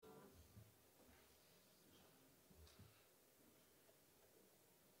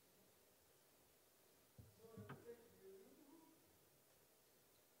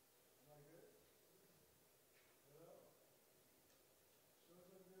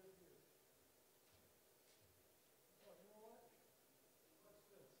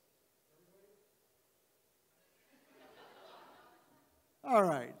All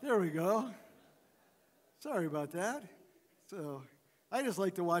right, there we go. Sorry about that. So I just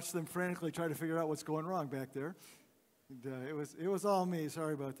like to watch them frantically try to figure out what's going wrong back there. And, it was all me.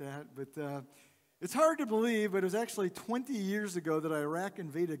 Sorry about that. But it's hard to believe, but it was actually 20 years ago that Iraq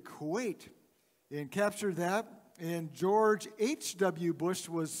invaded Kuwait and captured that. And George H.W. Bush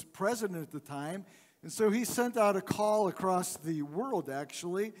was president at the time. And so he sent out a call across the world,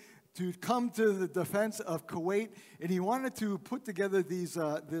 actually, to come to the defense of Kuwait, and he wanted to put together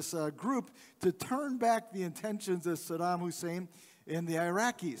this group to turn back the intentions of Saddam Hussein and the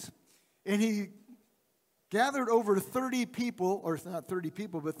Iraqis. And he gathered over 30 people, or not 30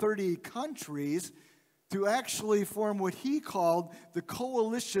 people, but 30 countries to actually form what he called the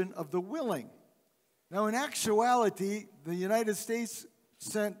Coalition of the Willing. Now, in actuality, the United States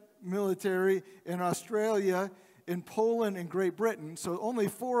sent military in Australia, in Poland and Great Britain, so only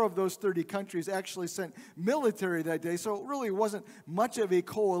 4 of those 30 countries actually sent military that day, so it really wasn't much of a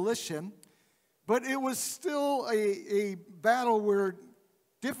coalition, but it was still a battle where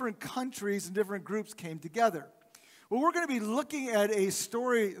different countries and different groups came together. Well, we're going to be looking at a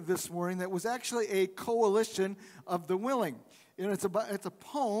story this morning that was actually a coalition of the willing, and it's a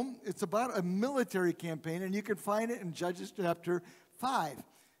poem. It's about a military campaign, and you can find it in Judges chapter 5.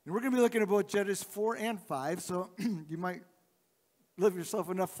 And we're going to be looking at both Judges 4 and 5, so you might leave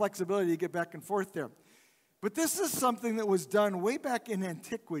yourself enough flexibility to get back and forth there. But this is something that was done way back in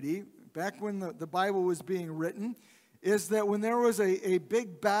antiquity, back when the Bible was being written, is that when there was a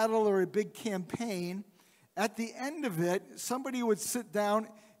big battle or a big campaign, at the end of it, somebody would sit down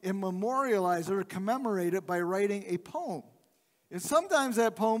and memorialize it or commemorate it by writing a poem. And sometimes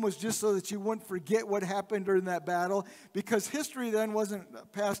that poem was just so that you wouldn't forget what happened during that battle, because history then wasn't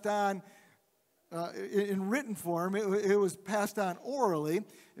passed on in written form. It was passed on orally.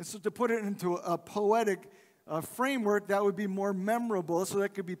 And so to put it into a poetic framework, that would be more memorable, so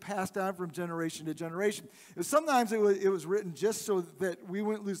that could be passed on from generation to generation. And sometimes it was written just so that we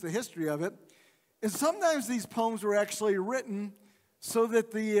wouldn't lose the history of it. And sometimes these poems were actually written so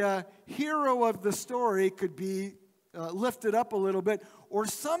that the hero of the story could be lifted up a little bit, or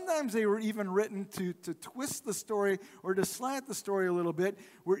sometimes they were even written to twist the story or to slant the story a little bit,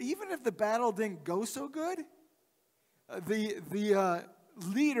 where even if the battle didn't go so good, the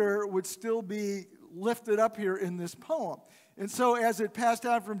leader would still be lifted up here in this poem. And so as it passed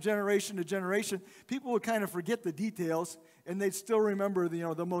on from generation to generation, people would kind of forget the details, and they'd still remember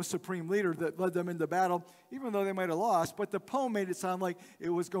the most supreme leader that led them into battle, even though they might have lost, but the poem made it sound like it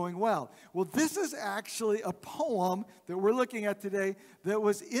was going well. Well, this is actually a poem that we're looking at today that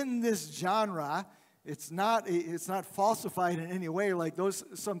was in this genre. It's not falsified in any way like those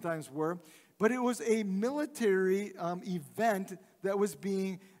sometimes were, but it was a military event that was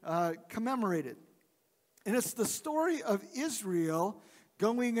being commemorated. And it's the story of Israel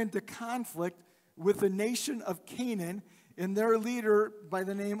going into conflict with the nation of Canaan and their leader by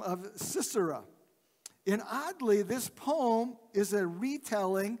the name of Sisera. And oddly, this poem is a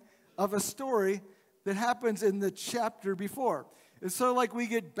retelling of a story that happens in the chapter before. And so like we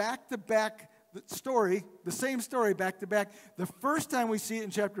get back-to-back story, the same story back-to-back. The first time we see it in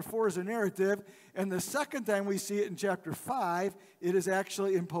chapter 4 is a narrative, and the second time we see it in chapter 5, it is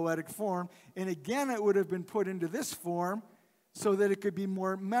actually in poetic form. And again, it would have been put into this form so that it could be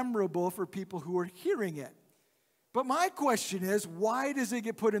more memorable for people who are hearing it. But my question is, why does it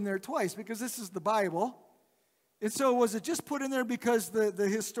get put in there twice? Because this is the Bible. And so was it just put in there because the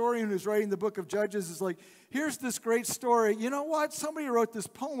historian who's writing the book of Judges is like, here's this great story. You know what? Somebody wrote this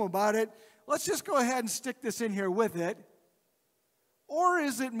poem about it. Let's just go ahead and stick this in here with it. Or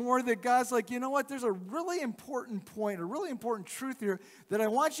is it more that God's like, you know what? There's a really important point, a really important truth here that I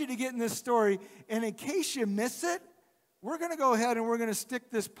want you to get in this story. And in case you miss it, we're going to go ahead and we're going to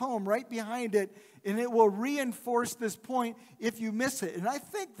stick this poem right behind it, and it will reinforce this point if you miss it. And I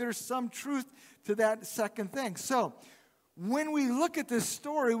think there's some truth to that second thing. So when we look at this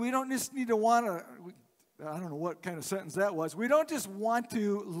story, we don't just need to want to, I don't know what kind of sentence that was. We don't just want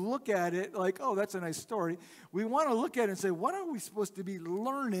to look at it like, oh, that's a nice story. We want to look at it and say, what are we supposed to be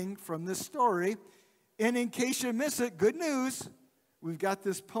learning from this story? And in case you miss it, good news, we've got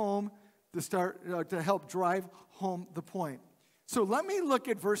this poem to start to help drive home the point. So let me look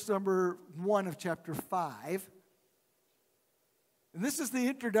at verse number 1 of chapter 5. And this is the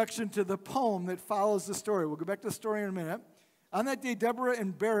introduction to the poem that follows the story. We'll go back to the story in a minute. On that day, Deborah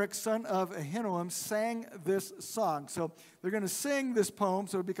and Barak, son of Ahinoam, sang this song. So they're going to sing this poem,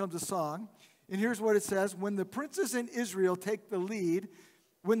 so it becomes a song. And here's what it says. When the princes in Israel take the lead,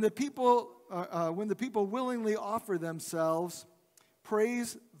 when the people willingly offer themselves,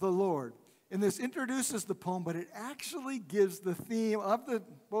 praise the Lord. And this introduces the poem, but it actually gives the theme of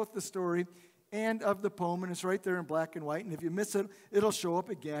both the story and of the poem, and it's right there in black and white. And if you miss it, it'll show up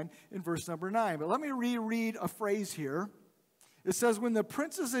again in verse number 9. But let me reread a phrase here. It says, when the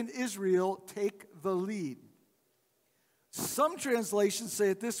princes in Israel take the lead. Some translations say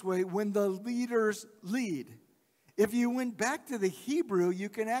it this way, when the leaders lead. If you went back to the Hebrew, you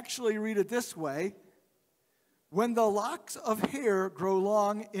can actually read it this way, when the locks of hair grow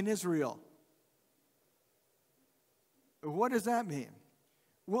long in Israel. What does that mean?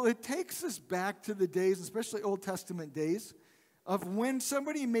 Well, it takes us back to the days, especially Old Testament days, of when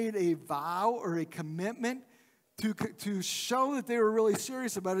somebody made a vow or a commitment to show that they were really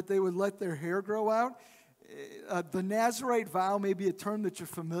serious about it, they would let their hair grow out. The Nazirite vow may be a term that you're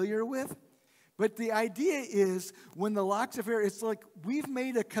familiar with, but the idea is when the locks of hair, it's like we've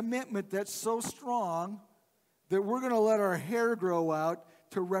made a commitment that's so strong that we're going to let our hair grow out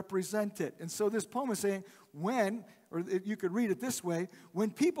to represent it. And so this poem is saying when, or you could read it this way, when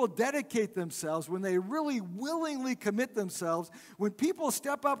people dedicate themselves, when they really willingly commit themselves, when people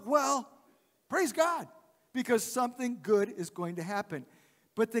step up, well, praise God, because something good is going to happen.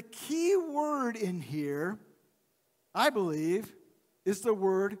 But the key word in here, I believe, is the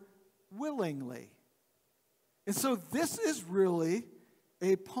word willingly. And so this is really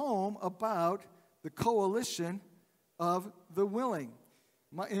a poem about the coalition of the willing.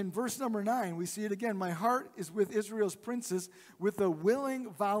 In verse number 9, we see it again. My heart is with Israel's princes, with the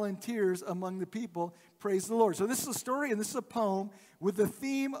willing volunteers among the people. Praise the Lord. So this is a story and this is a poem with the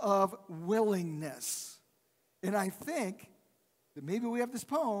theme of willingness. And I think that maybe we have this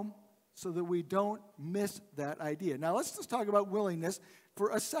poem so that we don't miss that idea. Now, let's just talk about willingness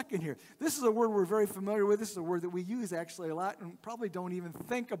for a second here. This is a word we're very familiar with. This is a word that we use actually a lot and probably don't even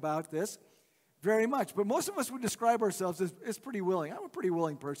think about this very much. But most of us would describe ourselves as pretty willing. I'm a pretty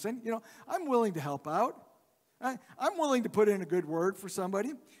willing person. You know, I'm willing to help out. I'm willing to put in a good word for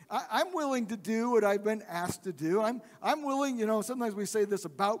somebody. I'm willing to do what I've been asked to do. I'm willing, you know, sometimes we say this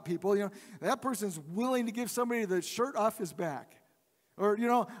about people, you know, that person's willing to give somebody the shirt off his back. Or, you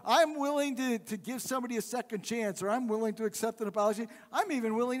know, I'm willing to give somebody a second chance, or I'm willing to accept an apology. I'm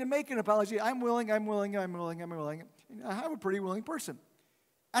even willing to make an apology. I'm willing. I'm a pretty willing person.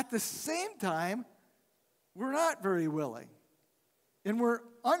 At the same time, we're not very willing. And we're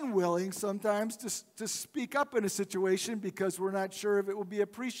unwilling sometimes to speak up in a situation because we're not sure if it will be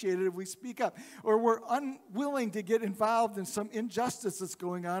appreciated if we speak up. Or we're unwilling to get involved in some injustice that's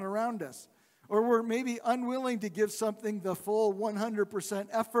going on around us. Or we're maybe unwilling to give something the full 100%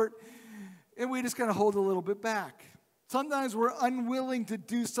 effort, and we just kind of hold a little bit back. Sometimes we're unwilling to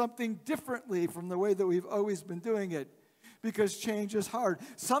do something differently from the way that we've always been doing it because change is hard.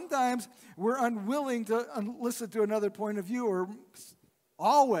 Sometimes we're unwilling to listen to another point of view, or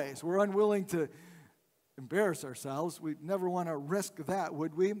always we're unwilling to embarrass ourselves. We'd never want to risk that,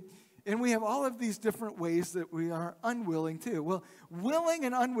 would we? And we have all of these different ways that we are unwilling to. Well, willing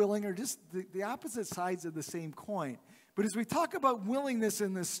and unwilling are just the opposite sides of the same coin. But as we talk about willingness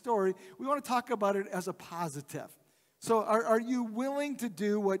in this story, we want to talk about it as a positive. So are you willing to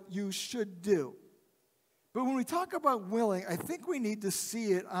do what you should do? But when we talk about willing, I think we need to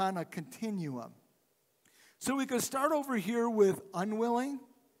see it on a continuum. So we could start over here with unwilling,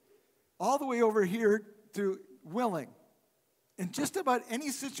 all the way over here to willing. In just about any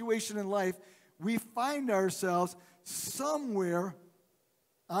situation in life, we find ourselves somewhere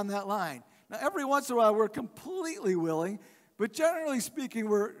on that line. Now, every once in a while, we're completely willing, but generally speaking,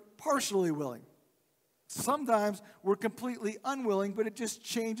 we're partially willing. Sometimes we're completely unwilling, but it just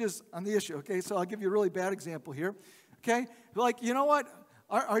changes on the issue. Okay, so I'll give you a really bad example here. Okay, like, you know what?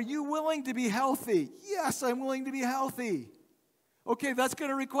 Are you willing to be healthy? Yes, I'm willing to be healthy. Okay, that's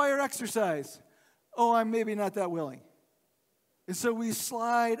going to require exercise. Oh, I'm maybe not that willing. And so we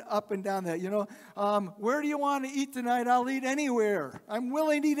slide up and down that. You know, where do you want to eat tonight? I'll eat anywhere. I'm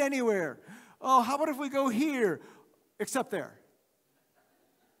willing to eat anywhere. Oh, how about if we go here? Except there.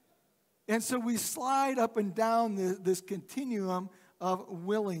 And so we slide up and down this continuum of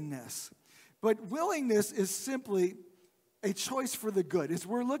willingness. But willingness is simply a choice for the good. As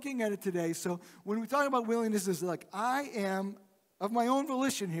we're looking at it today, so when we talk about willingness, it's like I am, of my own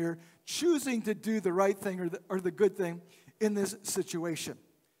volition here, choosing to do the right thing or the good thing in this situation.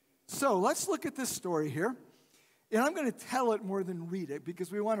 So let's look at this story here. And I'm going to tell it more than read it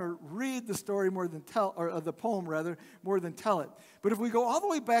because we want to read the story more than tell, or the poem rather, more than tell it. But if we go all the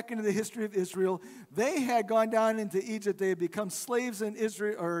way back into the history of Israel, they had gone down into Egypt. They had become slaves in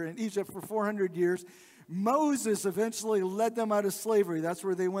Israel or in Egypt for 400 years. Moses eventually led them out of slavery. That's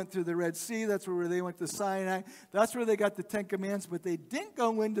where they went through the Red Sea. That's where they went to Sinai. That's where they got the Ten Commandments. But they didn't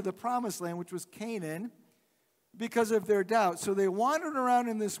go into the Promised Land, which was Canaan, because of their doubt. So they wandered around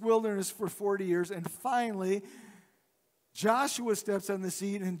in this wilderness for 40 years, and finally, Joshua steps on the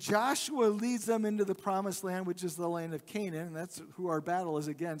scene, and Joshua leads them into the Promised Land, which is the land of Canaan, and that's who our battle is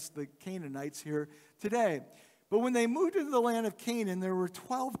against, the Canaanites here today. But when they moved into the land of Canaan, there were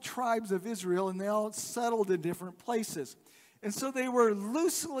 12 tribes of Israel, and they all settled in different places. And so they were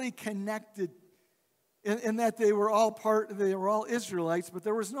loosely connected in that they were all Israelites, but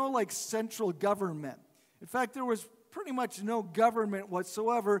there was no like central government. In fact, there was pretty much no government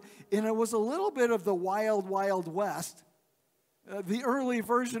whatsoever, and it was a little bit of the wild, wild west, the early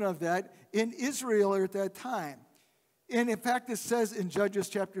version of that in Israel at that time. And in fact, it says in Judges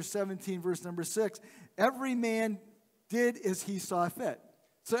chapter 17, verse number 6, every man did as he saw fit.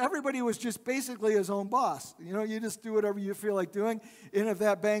 So everybody was just basically his own boss. You know, you just do whatever you feel like doing. And if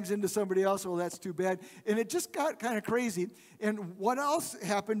that bangs into somebody else, well, that's too bad. And it just got kind of crazy. And what else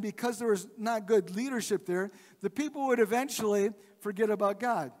happened, because there was not good leadership there, the people would eventually forget about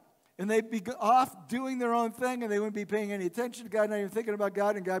God. And they'd be off doing their own thing, and they wouldn't be paying any attention to God, not even thinking about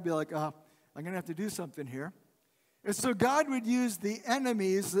God. And God would be like, oh, I'm going to have to do something here. And so God would use the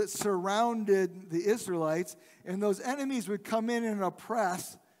enemies that surrounded the Israelites, and those enemies would come in and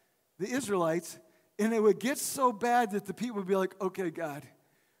oppress the Israelites, and it would get so bad that the people would be like, okay, God,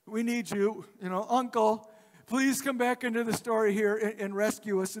 we need you. You know, Uncle, please come back into the story here and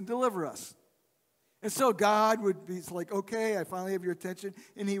rescue us and deliver us. And so God would be like, okay, I finally have your attention,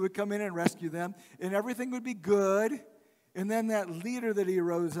 and he would come in and rescue them, and everything would be good. And then that leader that he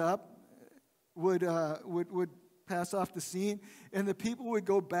rose up would pass off the scene, and the people would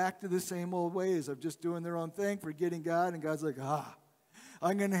go back to the same old ways of just doing their own thing, forgetting God, and God's like,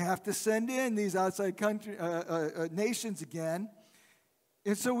 I'm going to have to send in these outside nations again.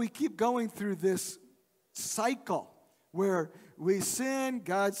 And so we keep going through this cycle where we sin,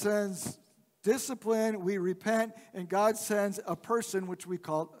 God sends discipline, we repent, and God sends a person, which we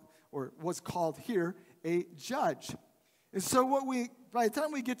call, or was called here, a judge. And so by the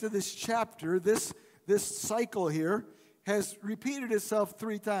time we get to this chapter, this cycle here has repeated itself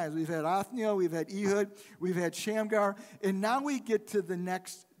 3 times. We've had Othniel, we've had Ehud, we've had Shamgar, and now we get to the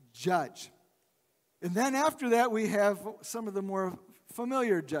next judge. And then after that, we have some of the more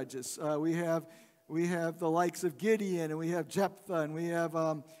familiar judges. We have the likes of Gideon, and we have Jephthah, and we have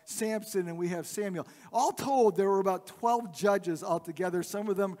Samson, and we have Samuel. All told, there were about 12 judges altogether. Some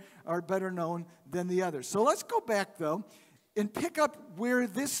of them are better known than the others. So let's go back, though, and pick up where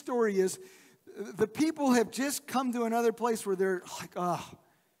this story is. The people have just come to another place where they're like,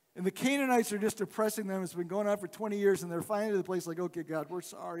 and the Canaanites are just oppressing them. It's been going on for 20 years, and they're finally to the place like, okay, God, we're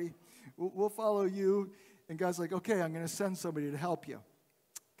sorry. We'll follow you. And God's like, okay, I'm going to send somebody to help you.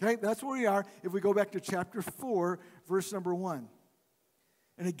 Okay, that's where we are. If we go back to chapter 4, verse number 1.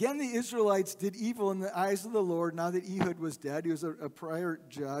 And again, the Israelites did evil in the eyes of the Lord now that Ehud was dead. He was a prior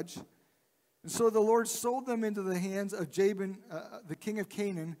judge. And so the Lord sold them into the hands of Jabin, the king of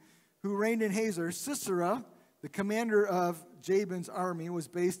Canaan, who reigned in Hazor. Sisera, the commander of Jabin's army, was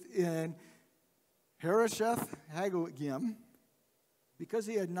based in Harosheth Hagoyim because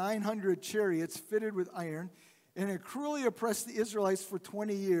he had 900 chariots fitted with iron and had cruelly oppressed the Israelites for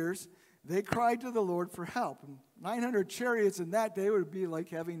 20 years. They cried to the Lord for help. And 900 chariots in that day would be like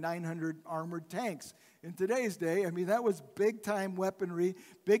having 900 armored tanks. In today's day, I mean, that was big-time weaponry,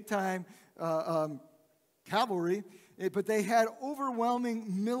 big-time cavalry. But they had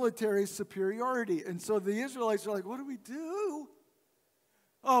overwhelming military superiority. And so the Israelites are like, what do we do?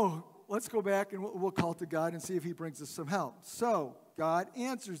 Oh, let's go back and we'll call to God and see if he brings us some help. So God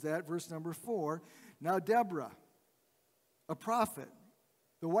answers that, verse number 4. Now Deborah, a prophet,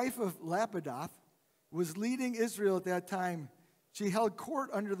 the wife of Lapidoth, was leading Israel at that time. She held court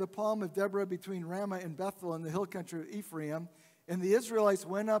under the palm of Deborah between Ramah and Bethel in the hill country of Ephraim. And the Israelites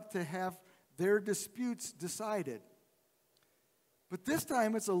went up to have their disputes decided. But this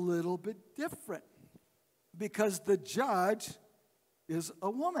time it's a little bit different because the judge is a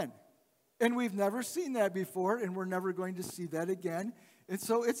woman. And we've never seen that before, and we're never going to see that again. And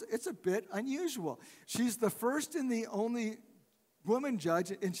so it's a bit unusual. She's the first and the only woman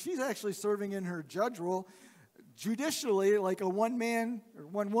judge, and she's actually serving in her judge role judicially like a one-man or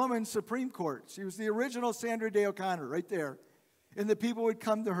one-woman Supreme Court. She was the original Sandra Day O'Connor right there. And the people would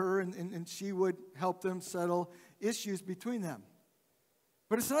come to her, and she would help them settle issues between them.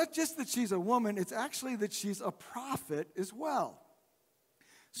 But it's not just that she's a woman, it's actually that she's a prophet as well.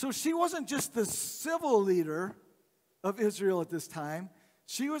 So she wasn't just the civil leader of Israel at this time.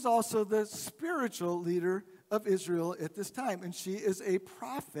 she was also the spiritual leader of Israel at this time, and she is a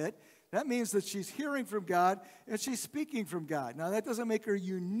prophet. That means that she's hearing from God and she's speaking from God. Now, that doesn't make her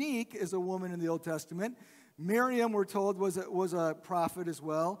unique as a woman in the Old Testament. Miriam, we're told, was a prophet as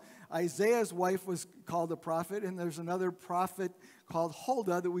well. Isaiah's wife was called a prophet, and there's another prophet called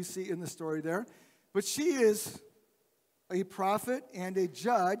Huldah that we see in the story there. But she is a prophet and a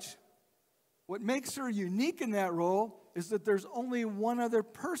judge. What makes her unique in that role is that there's only one other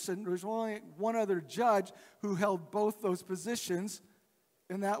person, there's only one other judge who held both those positions,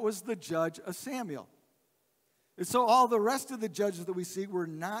 and that was the judge of Samuel. And so all the rest of the judges that we see were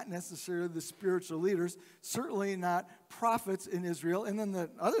not necessarily the spiritual leaders, certainly not prophets in Israel. And then the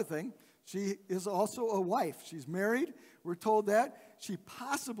other thing, she is also a wife. She's married. We're told that. She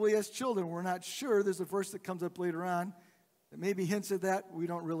possibly has children. We're not sure. There's a verse that comes up later on that maybe hints at that. We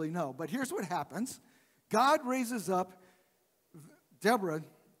don't really know. But here's what happens. God raises up Deborah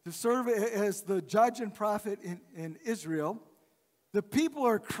to serve as the judge and prophet in Israel. The people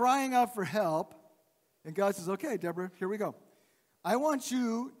are crying out for help. And God says, okay, Deborah, here we go. I want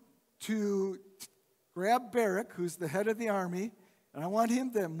you to grab Barak, who's the head of the army, and I want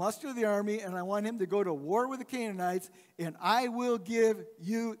him to muster the army, and I want him to go to war with the Canaanites, and I will give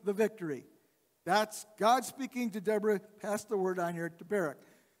you the victory. That's God speaking to Deborah. Pass the word on here to Barak.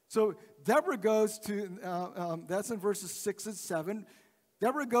 So Deborah goes to, that's in verses 6 and 7.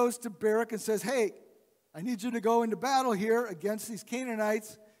 Deborah goes to Barak and says, hey, I need you to go into battle here against these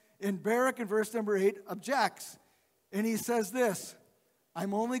Canaanites. And Barak, in verse number 8, objects. And he says this,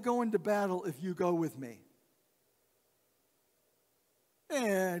 I'm only going to battle if you go with me.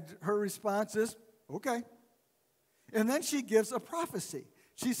 And her response is, okay. And then she gives a prophecy.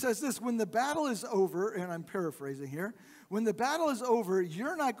 She says this, when the battle is over, and I'm paraphrasing here, when the battle is over,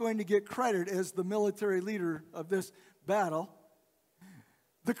 you're not going to get credit as the military leader of this battle.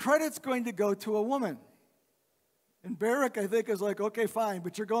 The credit's going to go to a woman. And Barak, I think, is like, okay, fine,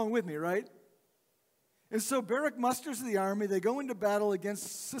 but you're going with me, right? And so Barak musters the army. They go into battle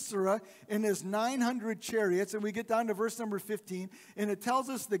against Sisera and his 900 chariots. And we get down to verse number 15, and it tells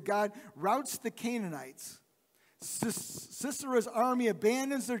us that God routs the Canaanites. Sisera's army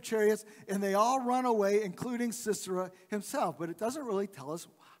abandons their chariots, and they all run away, including Sisera himself. But it doesn't really tell us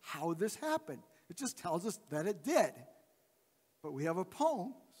how this happened. It just tells us that it did. But we have a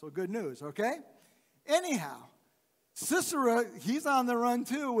poem, so good news, okay? Anyhow, Sisera, he's on the run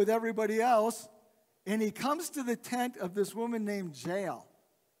too with everybody else, and he comes to the tent of this woman named Jael.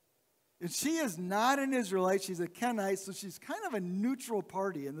 And she is not an Israelite, she's a Kenite, so she's kind of a neutral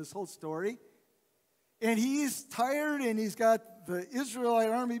party in this whole story. And he's tired, and he's got the Israelite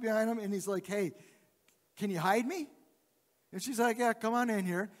army behind him, and he's like, hey, can you hide me? And she's like, yeah, come on in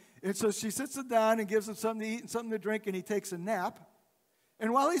here. And so she sits him down and gives him something to eat and something to drink, and he takes a nap.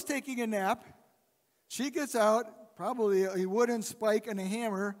 And while he's taking a nap, she gets out probably a wooden spike and a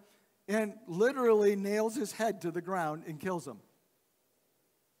hammer, and literally nails his head to the ground and kills him.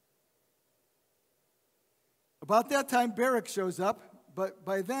 About that time, Barak shows up, but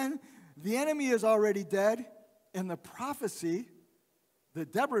by then, the enemy is already dead, and the prophecy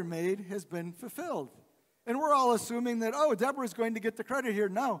that Deborah made has been fulfilled. And we're all assuming that, oh, Deborah's going to get the credit here.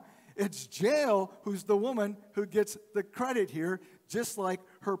 No, it's Jael who's the woman who gets the credit here, just like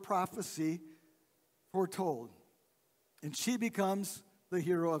her prophecy foretold. And she becomes the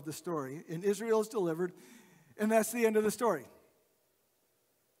hero of the story. And Israel is delivered, and that's the end of the story.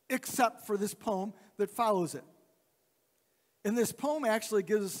 Except for this poem that follows it. And this poem actually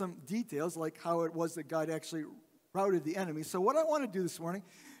gives us some details, like how it was that God actually routed the enemy. So what I want to do this morning,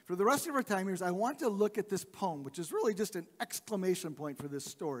 for the rest of our time here, is I want to look at this poem, which is really just an exclamation point for this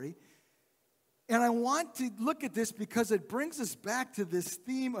story. And I want to look at this because it brings us back to this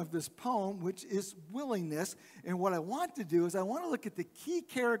theme of this poem, which is willingness. And what I want to do is I want to look at the key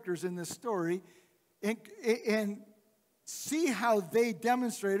characters in this story and see how they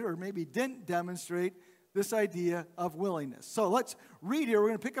demonstrated, or maybe didn't demonstrate, this idea of willingness. So let's read here. We're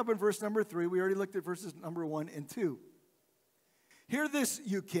going to pick up in verse number 3. We already looked at verses number 1 and 2. Hear this,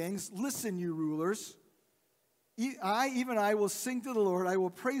 you kings. Listen, you rulers. Even I will sing to the Lord. I will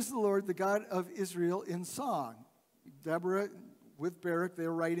praise the Lord, the God of Israel, in song. Deborah with Barak,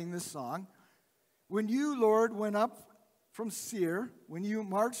 they're writing this song. When you, Lord, went up from Seir, when you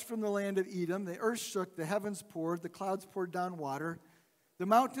marched from the land of Edom, the earth shook, the heavens poured, the clouds poured down water. The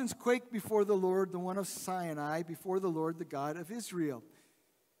mountains quaked before the Lord, the one of Sinai, before the Lord, the God of Israel.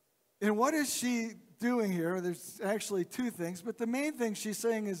 And what is she doing here, there's actually two things, but the main thing she's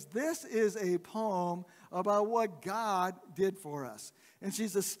saying is this is a poem about what God did for us. And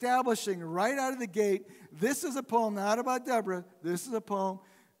she's establishing right out of the gate, this is a poem not about Deborah, this is a poem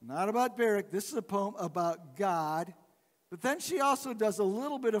not about Barak, this is a poem about God. But then she also does a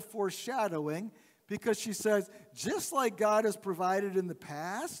little bit of foreshadowing because she says, just like God has provided in the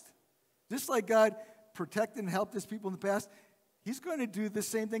past, just like God protected and helped his people in the past, he's going to do the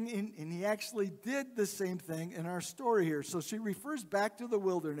same thing, and he actually did the same thing in our story here. So she refers back to the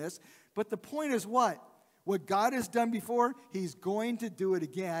wilderness, but the point is what? What God has done before, he's going to do it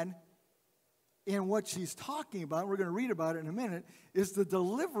again. And what she's talking about, we're going to read about it in a minute, is the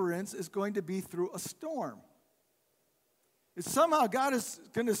deliverance is going to be through a storm. It's somehow God is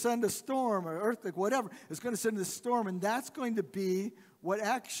going to send a storm or earthquake, whatever. It's going to send a storm, and that's going to be what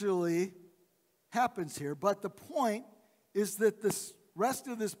actually happens here. But the point is that this rest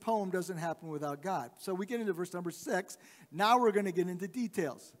of this poem doesn't happen without God. So we get into verse number 6. Now we're going to get into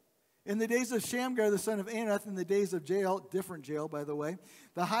details. In the days of Shamgar, the son of Anath, in the days of Jael, different Jael, by the way,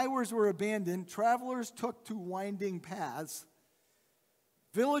 the highways were abandoned. Travelers took to winding paths.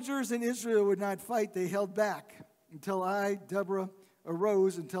 Villagers in Israel would not fight. They held back until I, Deborah,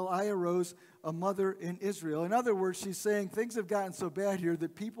 arose, until I arose, a mother in Israel. In other words, she's saying things have gotten so bad here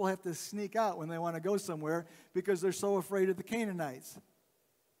that people have to sneak out when they want to go somewhere because they're so afraid of the Canaanites.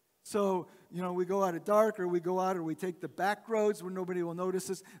 So, we go out at dark, or we go out, or we take the back roads where nobody will notice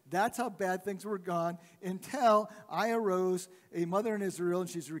us. That's how bad things were gone until I arose, a mother in Israel, and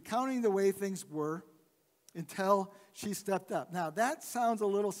she's recounting the way things were until she stepped up. Now, that sounds a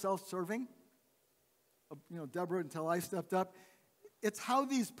little self-serving. Deborah, until I stepped up. It's how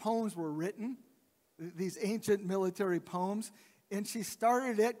these poems were written, these ancient military poems. And she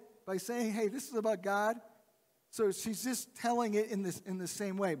started it by saying, hey, this is about God. So she's just telling it in the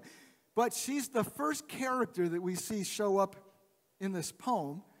same way. But she's the first character that we see show up in this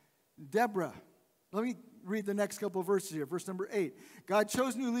poem, Deborah. Let me read the next couple of verses here. Verse number 8. God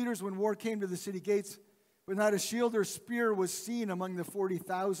chose new leaders when war came to the city gates, but not a shield or spear was seen among the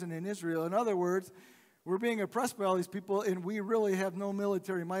 40,000 in Israel. In other words, we're being oppressed by all these people, and we really have no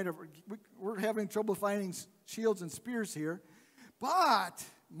military might. We're having trouble finding shields and spears here. But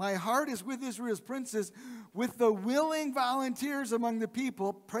my heart is with Israel's princes, with the willing volunteers among the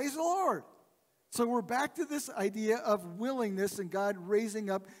people. Praise the Lord. So we're back to this idea of willingness and God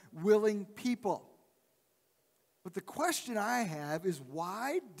raising up willing people. But the question I have is,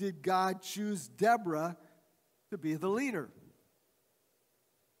 why did God choose Deborah to be the leader?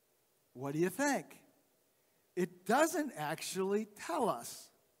 What do you think? It doesn't actually tell us.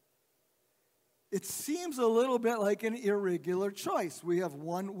 It seems a little bit like an irregular choice. We have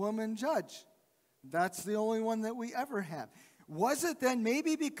one woman judge. That's the only one that we ever have. Was it then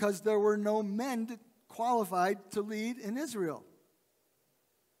maybe because there were no men qualified to lead in Israel?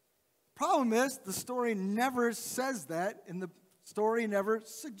 Problem is, the story never says that, and the story never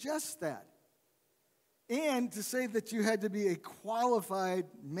suggests that. And to say that you had to be a qualified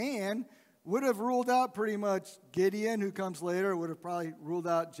man would have ruled out pretty much Gideon, who comes later, would have probably ruled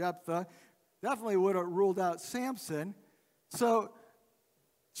out Jephthah, definitely would have ruled out Samson. So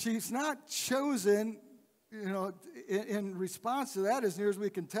she's not chosen, in response to that, as near as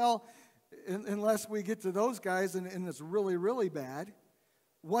we can tell, unless we get to those guys and it's really, really bad.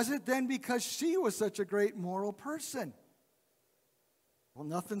 Was it then because she was such a great moral person? Well,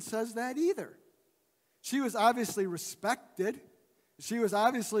 nothing says that either. She was obviously respected. She was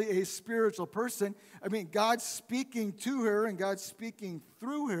obviously a spiritual person. I mean, God's speaking to her and God's speaking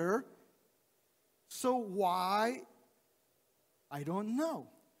through her. So why? I don't know.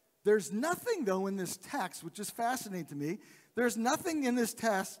 There's nothing, though, in this text, which is fascinating to me. There's nothing in this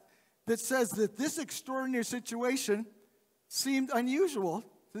text that says that this extraordinary situation seemed unusual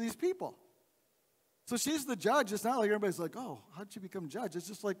to these people. So she's the judge. It's not like everybody's like, oh, how'd she become judge? It's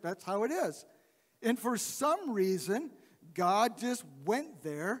just like that's how it is. And for some reason, God just went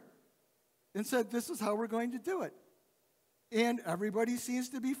there and said, this is how we're going to do it. And everybody seems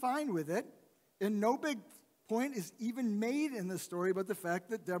to be fine with it. And no big point is even made in the story about the fact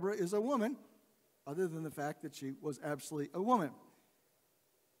that Deborah is a woman, other than the fact that she was absolutely a woman.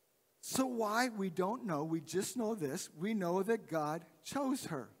 So why? We don't know. We just know this. We know that God chose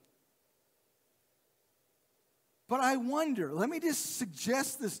her. But I wonder, let me just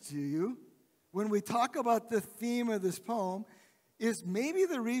suggest this to you. When we talk about the theme of this poem, is maybe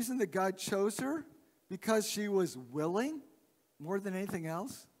the reason that God chose her because she was willing more than anything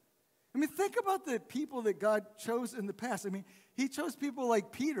else? I mean, think about the people that God chose in the past. I mean, he chose people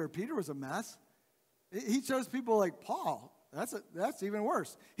like Peter. Peter was a mess. He chose people like Paul. That's even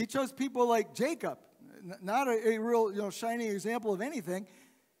worse. He chose people like Jacob. not a real shining example of anything.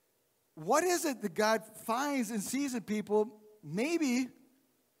 What is it that God finds and sees in people? Maybe,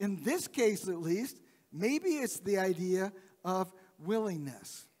 in this case at least, maybe it's the idea of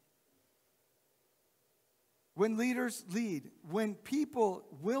willingness. When leaders lead, when people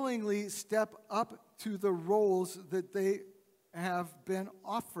willingly step up to the roles that they have been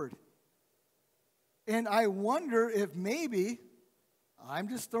offered. And I wonder if maybe, I'm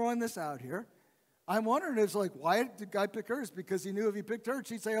just throwing this out here, I'm wondering if it's like, why did God pick her? It's because he knew if he picked her,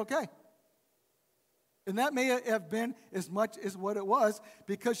 she'd say, okay. And that may have been as much as what it was,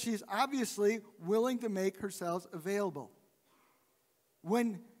 because she's obviously willing to make herself available.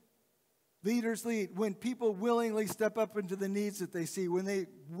 When leaders lead, when people willingly step up into the needs that they see, when they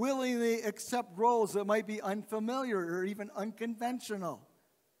willingly accept roles that might be unfamiliar or even unconventional,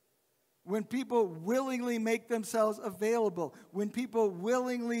 when people willingly make themselves available, when people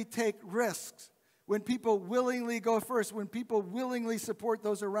willingly take risks, when people willingly go first, when people willingly support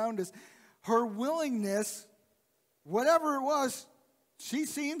those around us, her willingness, whatever it was, she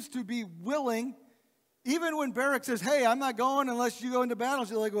seems to be willing. Even when Barak says, hey, I'm not going unless you go into battle,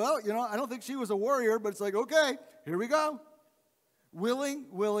 she's like, well, I don't think she was a warrior, but it's like, okay, here we go. Willing,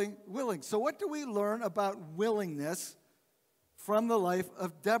 willing, willing. So what do we learn about willingness from the life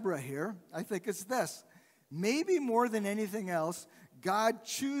of Deborah here? I think it's this. Maybe more than anything else, God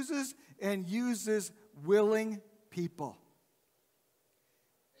chooses and uses willing people.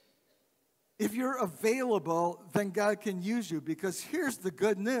 If you're available, then God can use you, because here's the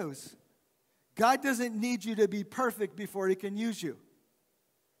good news. God doesn't need you to be perfect before he can use you.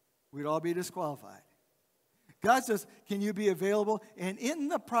 We'd all be disqualified. God says, can you be available? And in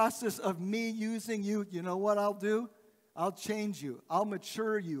the process of me using you, you know what I'll do? I'll change you. I'll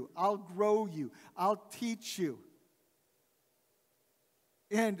mature you. I'll grow you. I'll teach you.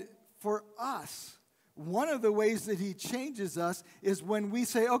 And for us, one of the ways that he changes us is when we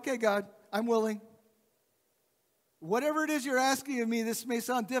say, okay, God, I'm willing. Whatever it is you're asking of me, this may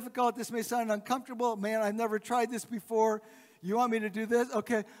sound difficult, this may sound uncomfortable. Man, I've never tried this before. You want me to do this?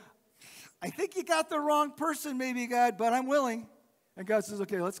 Okay. I think you got the wrong person maybe, God, but I'm willing. And God says,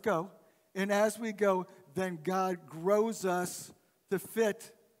 okay, let's go. And as we go, then God grows us to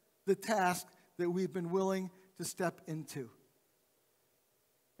fit the task that we've been willing to step into.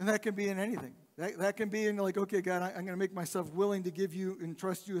 And that can be in anything. That can be in like, okay, God, I'm going to make myself willing to give you and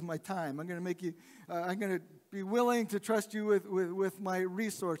trust you with my time. I'm going to make you, I'm going to be willing to trust you with my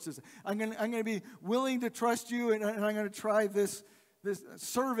resources. I'm going to be willing to trust you, and I'm going to try this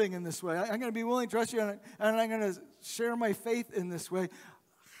serving in this way. I'm going to be willing to trust you, and I'm going to share my faith in this way.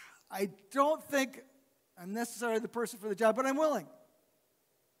 I don't think I'm necessarily the person for the job, but I'm willing.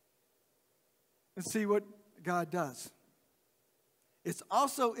 And see what God does. It's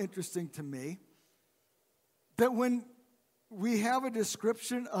also interesting to me that when we have a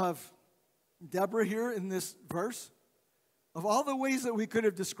description of Deborah here in this verse, of all the ways that we could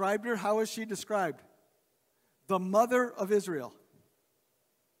have described her, how is she described? The mother of Israel.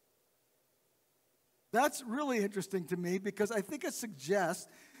 That's really interesting to me, because I think it suggests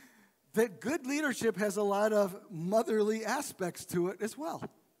that good leadership has a lot of motherly aspects to it as well.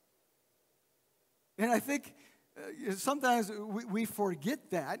 And I think sometimes we forget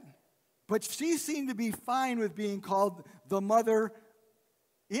that, but she seemed to be fine with being called the mother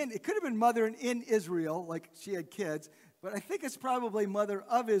in, it could have been mother in Israel, like she had kids, but I think it's probably mother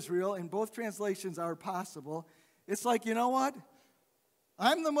of Israel, and both translations are possible. It's like, you know what?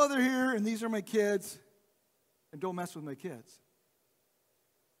 I'm the mother here, and these are my kids, and don't mess with my kids.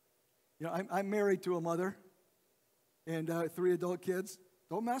 I'm married to a mother and 3 adult kids.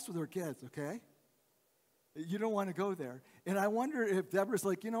 Don't mess with her kids, okay? You don't want to go there. And I wonder if Deborah's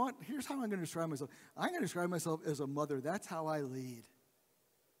like, you know what? Here's how I'm going to describe myself. I'm going to describe myself as a mother. That's how I lead.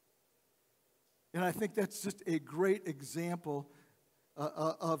 And I think that's just a great example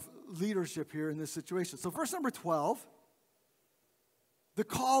of leadership here in this situation. So verse number 12, the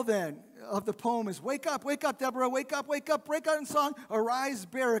call then of the poem is, wake up, Deborah, wake up, break out in song, arise,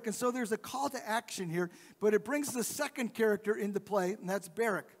 Barak. And so there's a call to action here, but it brings the second character into play, and that's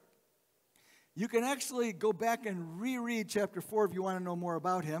Barak. You can actually go back and reread chapter 4 if you want to know more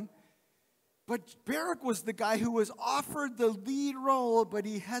about him. But Barak was the guy who was offered the lead role, but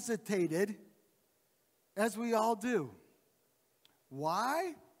he hesitated, as we all do.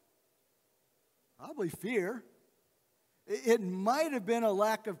 Why? Probably fear. It might have been a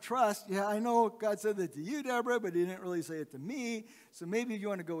lack of trust. Yeah, I know God said that to you, Deborah, but he didn't really say it to me. So maybe if you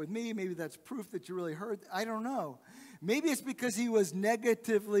want to go with me, maybe that's proof that you really heard. I don't know. Maybe it's because he was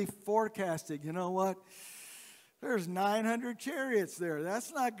negatively forecasting. You know what? There's 900 chariots there.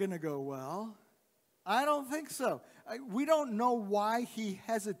 That's not going to go well. I don't think so. We don't know why he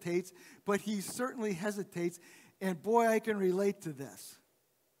hesitates, but he certainly hesitates. And boy, I can relate to this.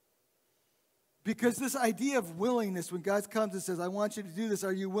 Because this idea of willingness, when God comes and says, I want you to do this,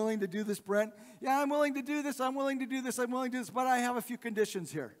 are you willing to do this, Brent? Yeah, I'm willing to do this, I'm willing to do this, I'm willing to do this, but I have a few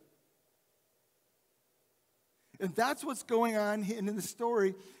conditions here. And that's what's going on in the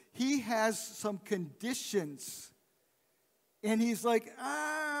story. He has some conditions. And he's like,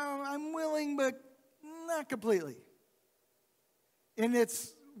 I'm willing, but not completely. And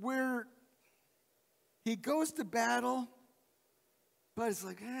it's where he goes to battle, but it's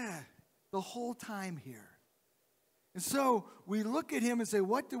like, the whole time here. And so we look at him and say,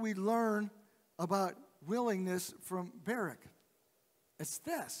 what do we learn about willingness from Barak? It's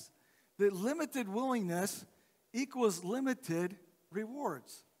this, that limited willingness equals limited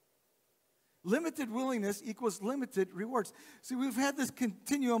rewards. Limited willingness equals limited rewards. See, we've had this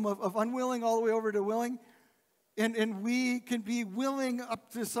continuum of unwilling all the way over to willing, and we can be willing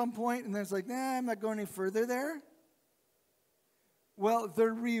up to some point, and then it's like, I'm not going any further there. Well, the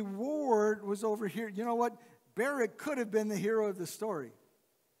reward was over here. You know what? Barak could have been the hero of the story.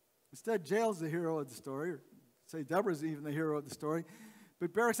 Instead, Jael's the hero of the story, or say Deborah's even the hero of the story.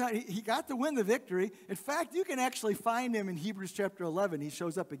 But Barak's not. He got to win the victory. In fact, you can actually find him in Hebrews chapter 11. He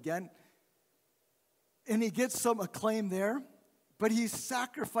shows up again, and he gets some acclaim there. But he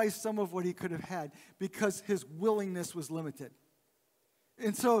sacrificed some of what he could have had because his willingness was limited.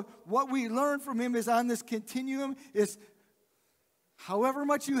 And so what we learn from him is on this continuum is however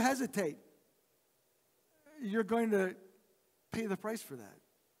much you hesitate, you're going to pay the price for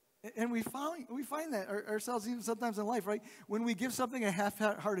that. And we find that ourselves even sometimes in life, right? When we give something a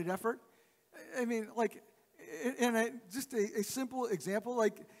half-hearted effort, I mean, like, just a simple example,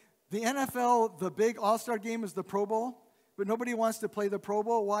 like the NFL, the big all-star game is the Pro Bowl, but nobody wants to play the Pro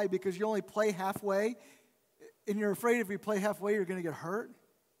Bowl. Why? Because you only play halfway, and you're afraid if you play halfway, you're going to get hurt.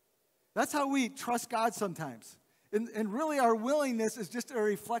 That's how we trust God sometimes. And really our willingness is just a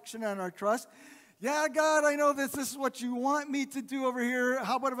reflection on our trust. Yeah, God, I know this is what you want me to do over here.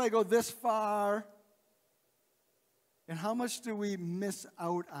 How about if I go this far? And how much do we miss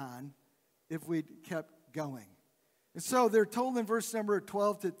out on if we kept going? And so they're told in verse number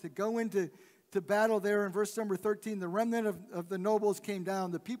 12 to go into battle there. In verse number 13, the remnant of the nobles came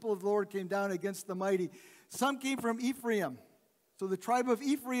down. The people of the Lord came down against the mighty. Some came from Ephraim. So the tribe of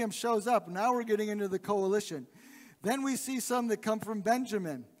Ephraim shows up. Now we're getting into the coalition. Then we see some that come from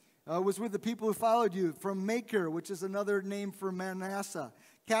Benjamin, was with the people who followed you. From Machir, which is another name for Manasseh.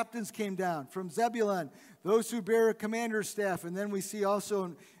 Captains came down. From Zebulun, those who bear a commander's staff. And then we see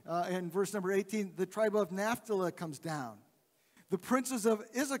also in verse number 18, the tribe of Naphtali comes down. The princes of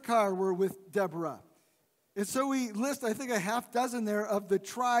Issachar were with Deborah. And so we list, I think, a half dozen there of the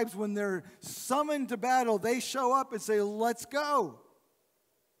tribes. When they're summoned to battle, they show up and say, let's go.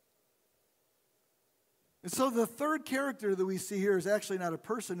 And so the third character that we see here is actually not a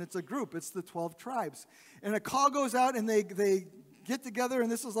person, it's a group. It's the 12 tribes. And a call goes out and they get together,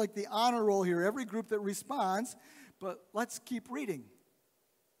 and this is like the honor roll here. Every group that responds, but let's keep reading.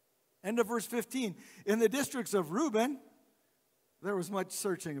 End of verse 15. In the districts of Reuben, there was much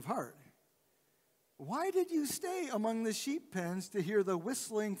searching of heart. Why did you stay among the sheep pens to hear the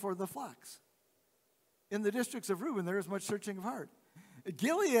whistling for the flocks? In the districts of Reuben, there was much searching of heart.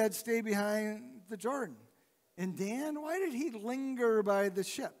 Gilead stayed behind the Jordan. And Dan, why did he linger by the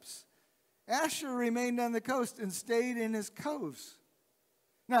ships? Asher remained on the coast and stayed in his coves.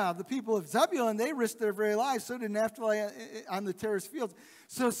 Now, the people of Zebulun, they risked their very lives. So did Naphtali on the terraced fields.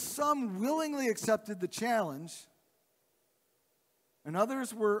 So some willingly accepted the challenge, and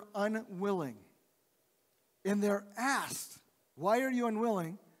others were unwilling. And they're asked, why are you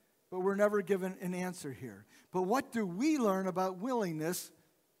unwilling? But we're never given an answer here. But what do we learn about willingness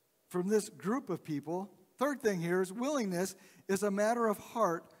from this group of people? Third thing here is willingness is a matter of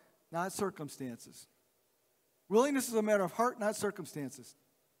heart, not circumstances. Willingness is a matter of heart, not circumstances.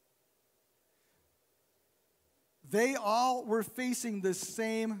 They all were facing the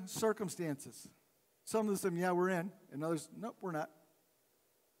same circumstances. Some of them, yeah, we're in, and others, nope, we're not.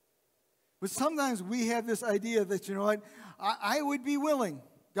 But sometimes we have this idea that, you know what, I would be willing.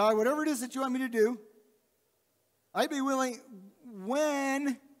 God, whatever it is that you want me to do, I'd be willing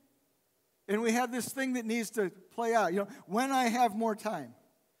when, and we have this thing that needs to play out, when I have more time.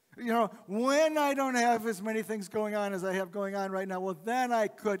 When I don't have as many things going on as I have going on right now, well, then I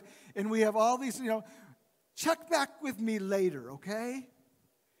could. And we have all these, check back with me later, okay?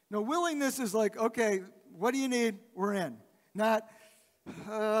 No, willingness is like, okay, what do you need? We're in. Not,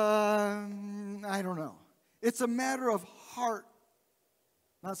 I don't know. It's a matter of heart,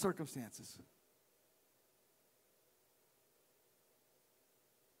 not circumstances.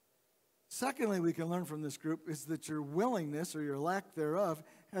 Secondly, we can learn from this group is that your willingness or your lack thereof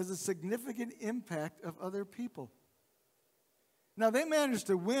has a significant impact of other people. Now, they managed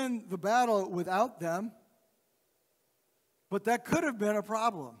to win the battle without them, but that could have been a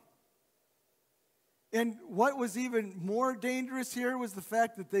problem. And what was even more dangerous here was the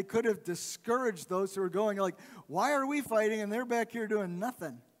fact that they could have discouraged those who were going like, why are we fighting and they're back here doing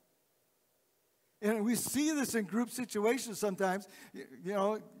nothing? And we see this in group situations sometimes. You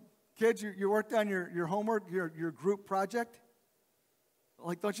know, kids, you worked on your homework, your group project.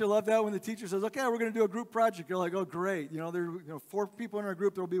 Like, don't you love that when the teacher says, okay, we're going to do a group project? You're like, oh, great. You know, there are 4 people in our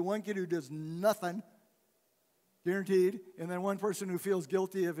group. There will be one kid who does nothing, guaranteed, and then one person who feels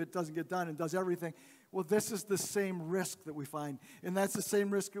guilty if it doesn't get done and does everything. Well, this is the same risk that we find, and that's the same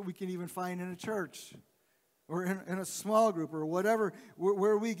risk that we can even find in a church or in a small group or whatever,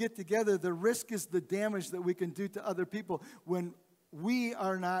 where we get together. The risk is the damage that we can do to other people when we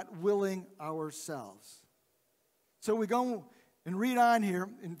are not willing ourselves. So we go and read on here,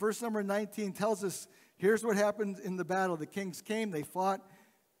 in verse number 19 tells us, here's what happened in the battle. The kings came, they fought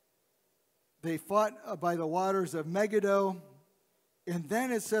by the waters of Megiddo. And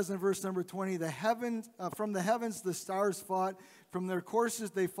then it says in verse number 20, from the heavens the stars fought. From their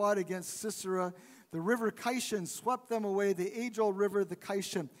courses they fought against Sisera. The river Kishon swept them away, the age-old river, the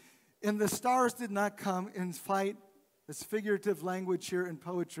Kishon. And the stars did not come and fight. It's figurative language here in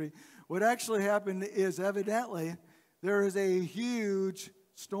poetry. What actually happened is evidently there is a huge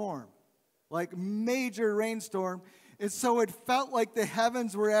storm, like major rainstorm. And so it felt like the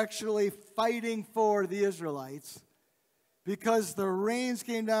heavens were actually fighting for the Israelites because the rains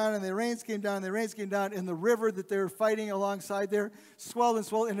came down and the rains came down and the rains came down, and the river that they were fighting alongside there swelled and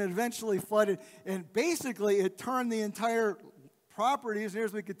swelled, and it eventually flooded. And basically it turned the entire property, as near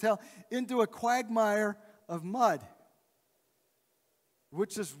as we could tell, into a quagmire of mud,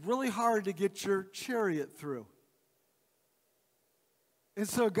 which is really hard to get your chariot through. And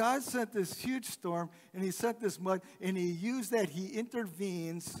so God sent this huge storm, and he sent this mud, and he used that. He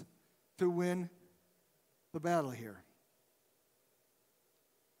intervenes to win the battle here.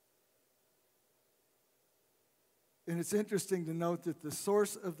 And it's interesting to note that the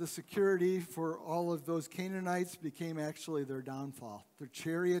source of the security for all of those Canaanites became actually their downfall. Their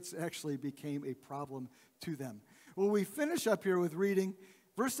chariots actually became a problem to them. Well, we finish up here with reading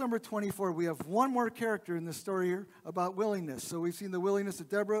verse number 24. We have one more character in this story here about willingness. So we've seen the willingness of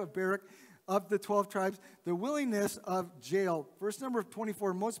Deborah, of Barak, of the 12 tribes. The willingness of Jael. Verse number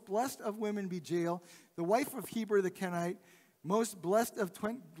 24, most blessed of women be Jael, the wife of Heber the Kenite, most blessed of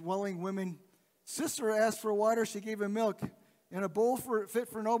dwelling women. Sisera asked for water, she gave him milk. In a bowl fit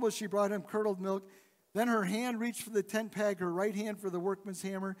for nobles, she brought him curdled milk. Then her hand reached for the tent peg, her right hand for the workman's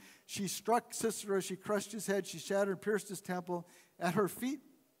hammer. She struck Sisera, she crushed his head, she shattered and pierced his temple. At her feet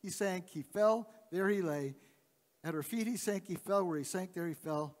he sank, he fell, there he lay. At her feet he sank, he fell, where he sank, there he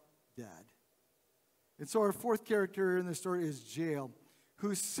fell, dead. And so our fourth character in the story is Jael,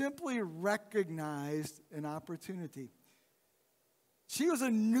 who simply recognized an opportunity. She was a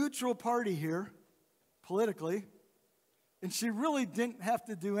neutral party here, politically, and she really didn't have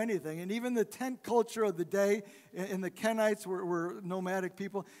to do anything. And even the tent culture of the day, and the Kenites were nomadic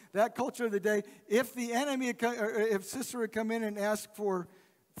people, that culture of the day, if the enemy, if Sisera had come in and asked for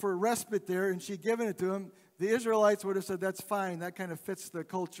respite there, and she'd given it to him, the Israelites would have said, that's fine, that kind of fits the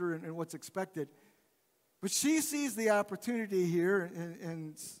culture and what's expected. But she sees the opportunity here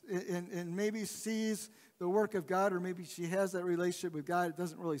and maybe sees the work of God, or maybe she has that relationship with God. It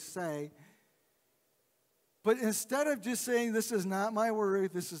doesn't really say. But instead of just saying, this is not my worry,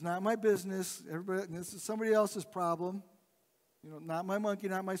 this is not my business, this is somebody else's problem, not my monkey,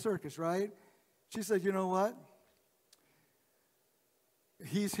 not my circus, right? She said, you know what?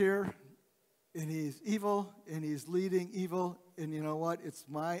 He's here, and he's evil, and he's leading evil, and you know what? It's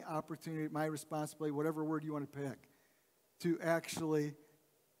my opportunity, my responsibility, whatever word you want to pick, to actually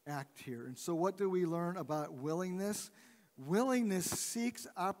act here. And so what do we learn about willingness? Willingness seeks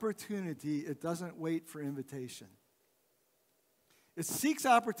opportunity. It doesn't wait for invitation. It seeks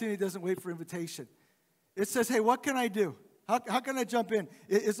opportunity. It doesn't wait for invitation. It says, hey, what can I do? How can I jump in?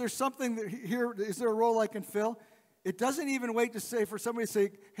 Is there something here? Is there a role I can fill? It doesn't even wait to say, for somebody to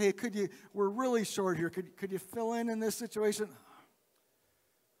say, hey, we're really short here. Could you fill in this situation?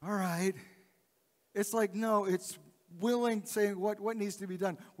 All right. It's like, no, it's willing, saying what needs to be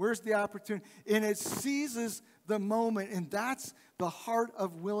done. Where's the opportunity? And it seizes the moment, and that's the heart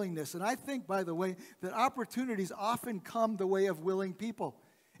of willingness. And I think, by the way, that opportunities often come the way of willing people.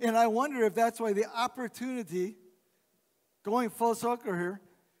 And I wonder if that's why the opportunity, going full circle here,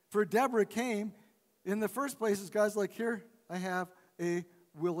 for Deborah came in the first place is God's like, here, I have a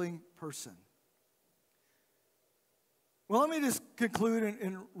willing person. Well, let me just conclude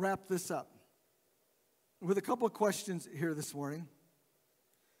and wrap this up with a couple of questions here this morning.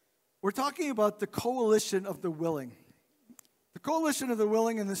 We're talking about the coalition of the willing. The coalition of the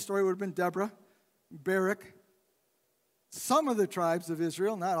willing in this story would have been Deborah, Barak, some of the tribes of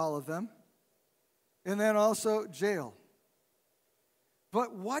Israel, not all of them, and then also Jael.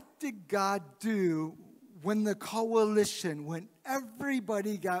 But what did God do when the coalition, when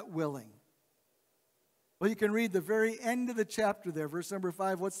everybody got willing? Well, you can read the very end of the chapter there, verse number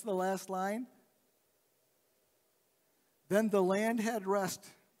 5. What's the last line? Then the land had rest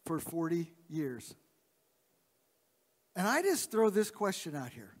for 40 years. And I just throw this question out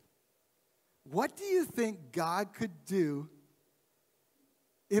here. What do you think God could do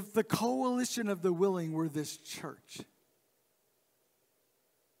if the coalition of the willing were this church?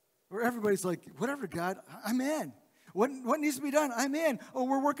 Where everybody's like, whatever, God, I'm in. What needs to be done? I'm in. Oh,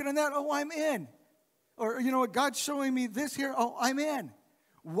 we're working on that. Oh, I'm in. Or, you know what, God's showing me this here. Oh, I'm in.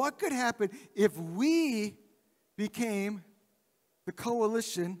 What could happen if we became the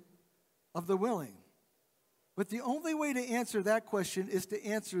coalition of the willing? But the only way to answer that question is to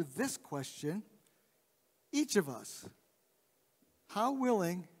answer this question. Each of us, how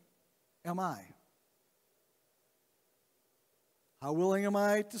willing am I? How willing am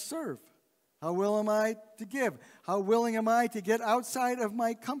I to serve? How willing am I to give? How willing am I to get outside of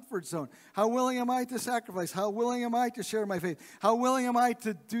my comfort zone? How willing am I to sacrifice? How willing am I to share my faith? How willing am I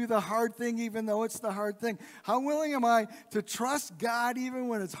to do the hard thing even though it's the hard thing? How willing am I to trust God even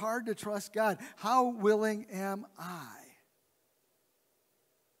when it's hard to trust God? How willing am I?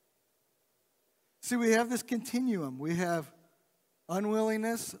 See, we have this continuum. We have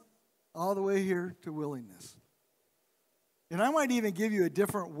unwillingness all the way here to willingness. And I might even give you a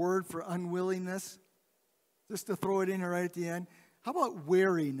different word for unwillingness, just to throw it in here right at the end. How about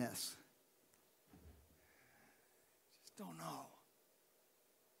wariness? Just don't know.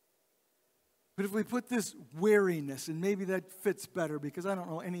 But if we put this wariness, and maybe that fits better because I don't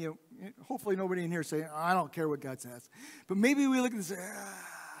know any of, hopefully nobody in here is saying, I don't care what God says. But maybe we look at this,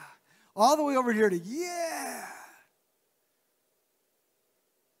 all the way over here to, yeah.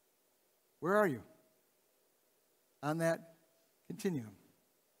 Where are you on that continuum?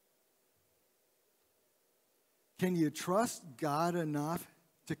 Can you trust God enough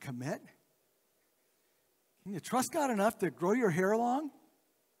to commit? Can you trust God enough to grow your hair long?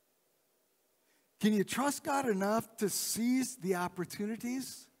 Can you trust God enough to seize the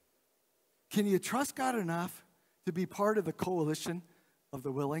opportunities? Can you trust God enough to be part of the coalition of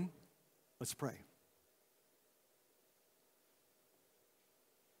the willing? Let's pray.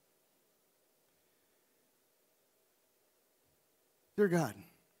 Dear God,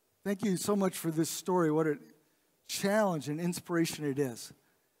 thank you so much for this story, what a challenge and inspiration it is.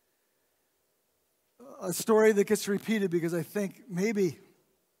 A story that gets repeated because I think maybe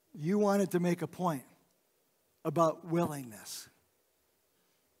you wanted to make a point about willingness.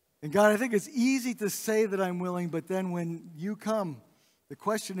 And God, I think it's easy to say that I'm willing, but then when you come, the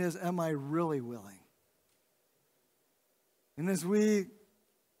question is, am I really willing? And as we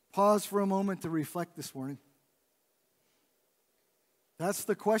pause for a moment to reflect this morning, that's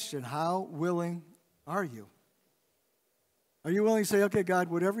the question. How willing are you? Are you willing to say, okay, God,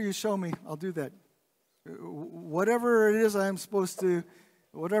 whatever you show me, I'll do that. Whatever it is I'm supposed to,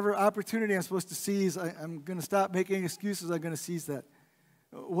 whatever opportunity I'm supposed to seize, I'm going to stop making excuses. I'm going to seize that.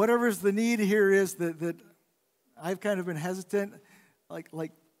 Whatever's the need here is that I've kind of been hesitant,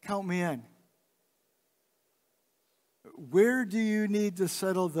 like count me in. Where do you need to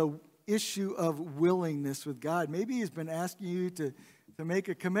settle the issue of willingness with God? Maybe he's been asking you to make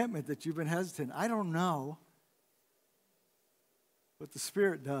a commitment that you've been hesitant. I don't know. But the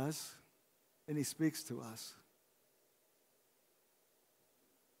Spirit does, and he speaks to us.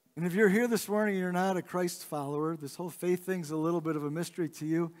 And if you're here this morning and you're not a Christ follower, this whole faith thing's a little bit of a mystery to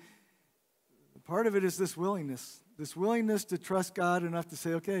you. Part of it is this willingness to trust God enough to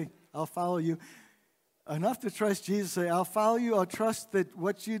say, okay, I'll follow you. Enough to trust Jesus, say, I'll follow you. I'll trust that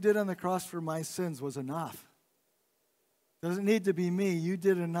what you did on the cross for my sins was enough. Doesn't need to be me. You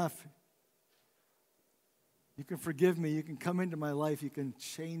did enough. You can forgive me. You can come into my life. You can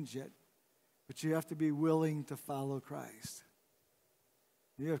change it. But you have to be willing to follow Christ.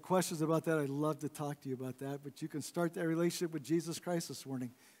 If you have questions about that, I'd love to talk to you about that. But you can start that relationship with Jesus Christ this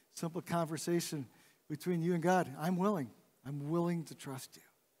morning. Simple conversation between you and God. I'm willing. I'm willing to trust you.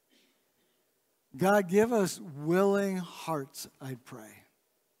 God, give us willing hearts, I'd pray.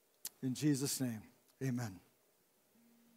 In Jesus' name, amen.